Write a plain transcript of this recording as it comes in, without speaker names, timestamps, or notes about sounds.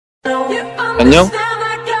안녕?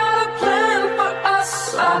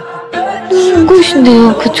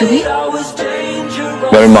 누구신데요, 그쪽이?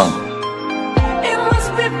 멸망.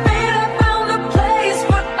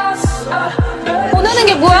 원하는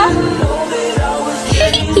게 뭐야?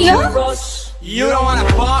 이야?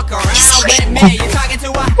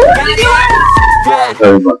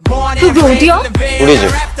 여기 어디야? 우리 집.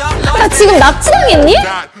 나 지금 납치당했니?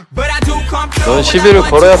 넌 시비를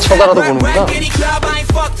걸어야 쳐다라도 보는구나.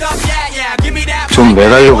 좀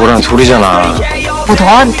매달려 보라는 소리잖아. 뭐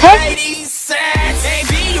너한테?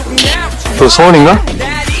 너 서원인가?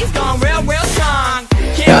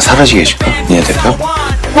 야, 사라지게 해줄까? 니네 대표?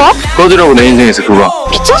 뭐? 꺼지라고 내 인생에서 그거.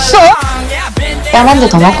 미쳤어? 뺨 한 대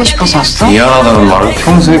더 맞고 싶어서 왔어? 미안하다는 말을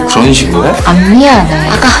평소에 그런 식으로 해? 안 미안해.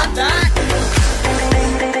 나가.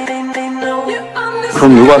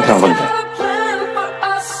 그럼 누구한테 한 건데?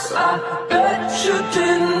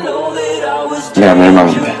 내가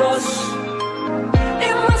멸망인데.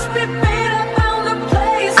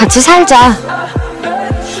 같이 살자.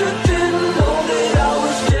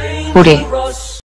 우리.